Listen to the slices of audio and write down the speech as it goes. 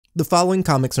The following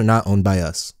comics are not owned by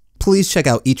us. Please check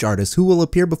out each artist who will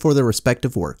appear before their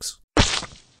respective works.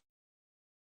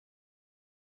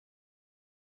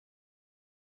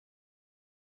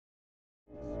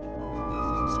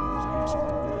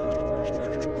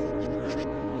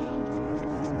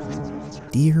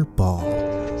 Dear Ball,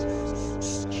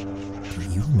 do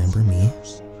you remember me?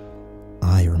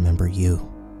 I remember you.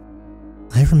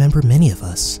 I remember many of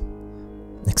us.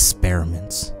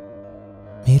 Experiments.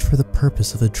 Made for the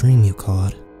purpose of a dream you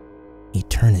called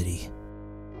eternity.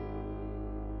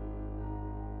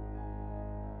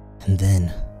 And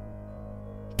then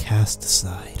cast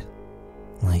aside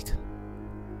like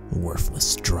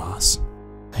worthless straws.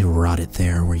 I rotted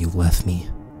there where you left me.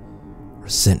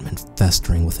 Resentment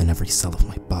festering within every cell of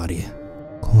my body,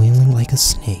 coiling like a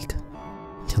snake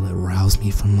until it roused me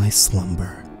from my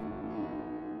slumber.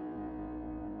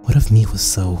 What of me was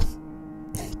so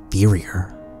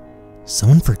inferior, so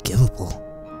unforgivable?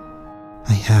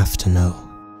 I have to know.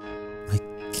 I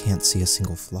can't see a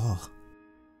single flaw.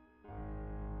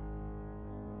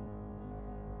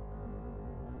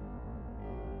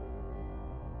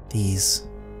 These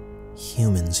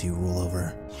humans you rule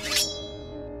over,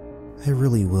 I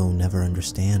really will never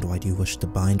understand why you wish to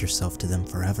bind yourself to them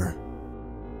forever.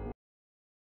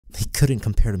 They couldn't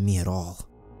compare to me at all.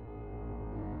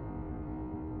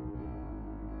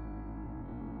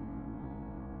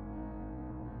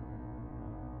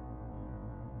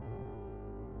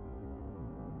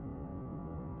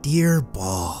 Dear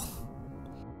Ball,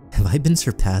 have I been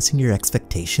surpassing your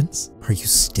expectations? Are you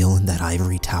still in that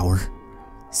ivory tower,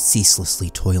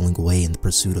 ceaselessly toiling away in the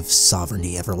pursuit of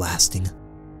sovereignty everlasting?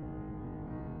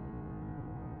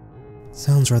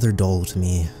 Sounds rather dull to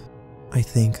me. I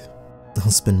think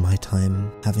I'll spend my time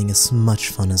having as much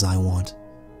fun as I want,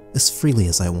 as freely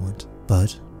as I want.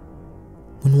 But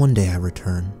when one day I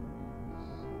return,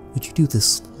 would you do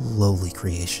this lowly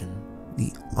creation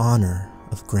the honor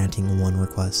of granting one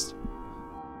request?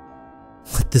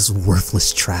 Let this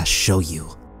worthless trash show you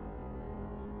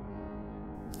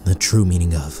the true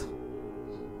meaning of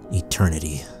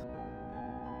eternity.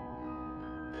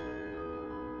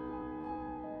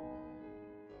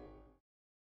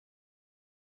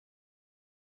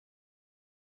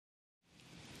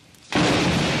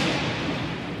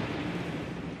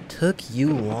 Took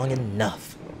you long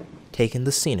enough. Taken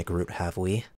the scenic route, have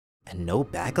we? And no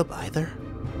backup either?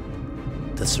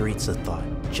 The Tsaritsa thought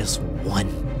just one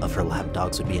of her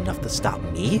lapdogs would be enough to stop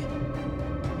me?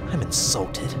 I'm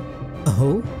insulted.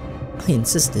 Oh? I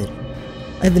insisted.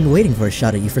 I've been waiting for a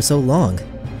shot at you for so long.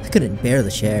 I couldn't bear the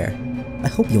share. I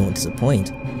hope you won't disappoint.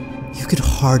 You could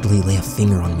hardly lay a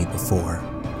finger on me before.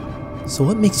 So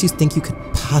what makes you think you could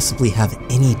possibly have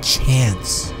any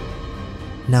chance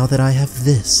now that I have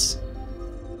this?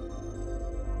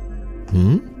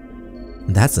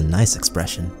 That's a nice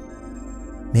expression.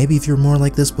 Maybe if you were more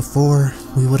like this before,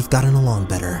 we would have gotten along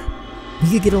better. We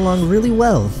could get along really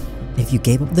well if you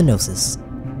gave up the Gnosis.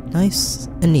 Nice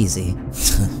and easy.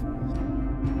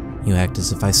 You act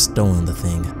as if I stolen the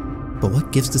thing. But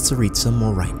what gives the Tsaritsa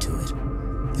more right to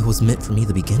it? It was meant for me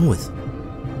to begin with.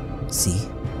 See?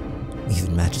 It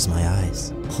even matches my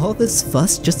eyes. All this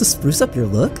fuss just to spruce up your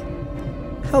look?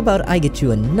 How about I get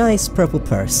you a nice purple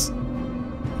purse,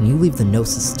 and you leave the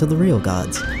Gnosis to the real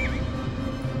gods?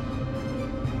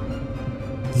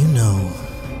 You know,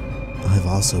 I've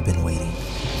also been waiting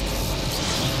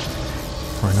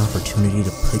for an opportunity to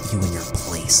put you in your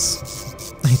place.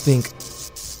 I think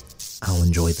I'll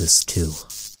enjoy this too.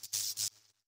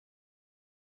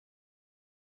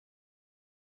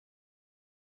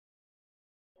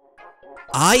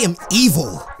 I am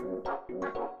evil!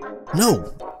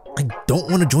 No, I don't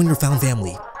want to join your found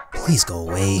family. Please go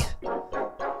away.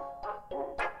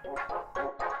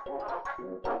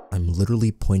 I'm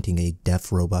literally pointing a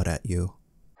deaf robot at you.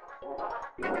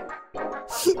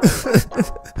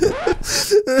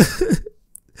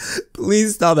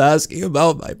 Please stop asking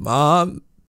about my mom.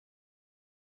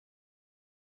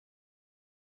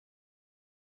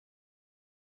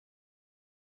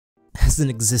 As an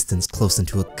existence close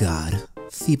into a god,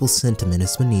 feeble sentiment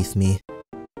is beneath me.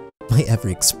 My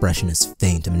every expression is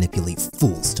feigned to manipulate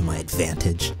fools to my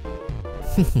advantage.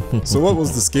 So what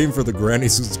was the scheme for the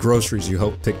grannies whose groceries you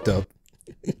helped picked up?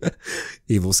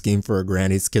 Evil scheme for a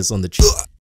granny's kiss on the cheek.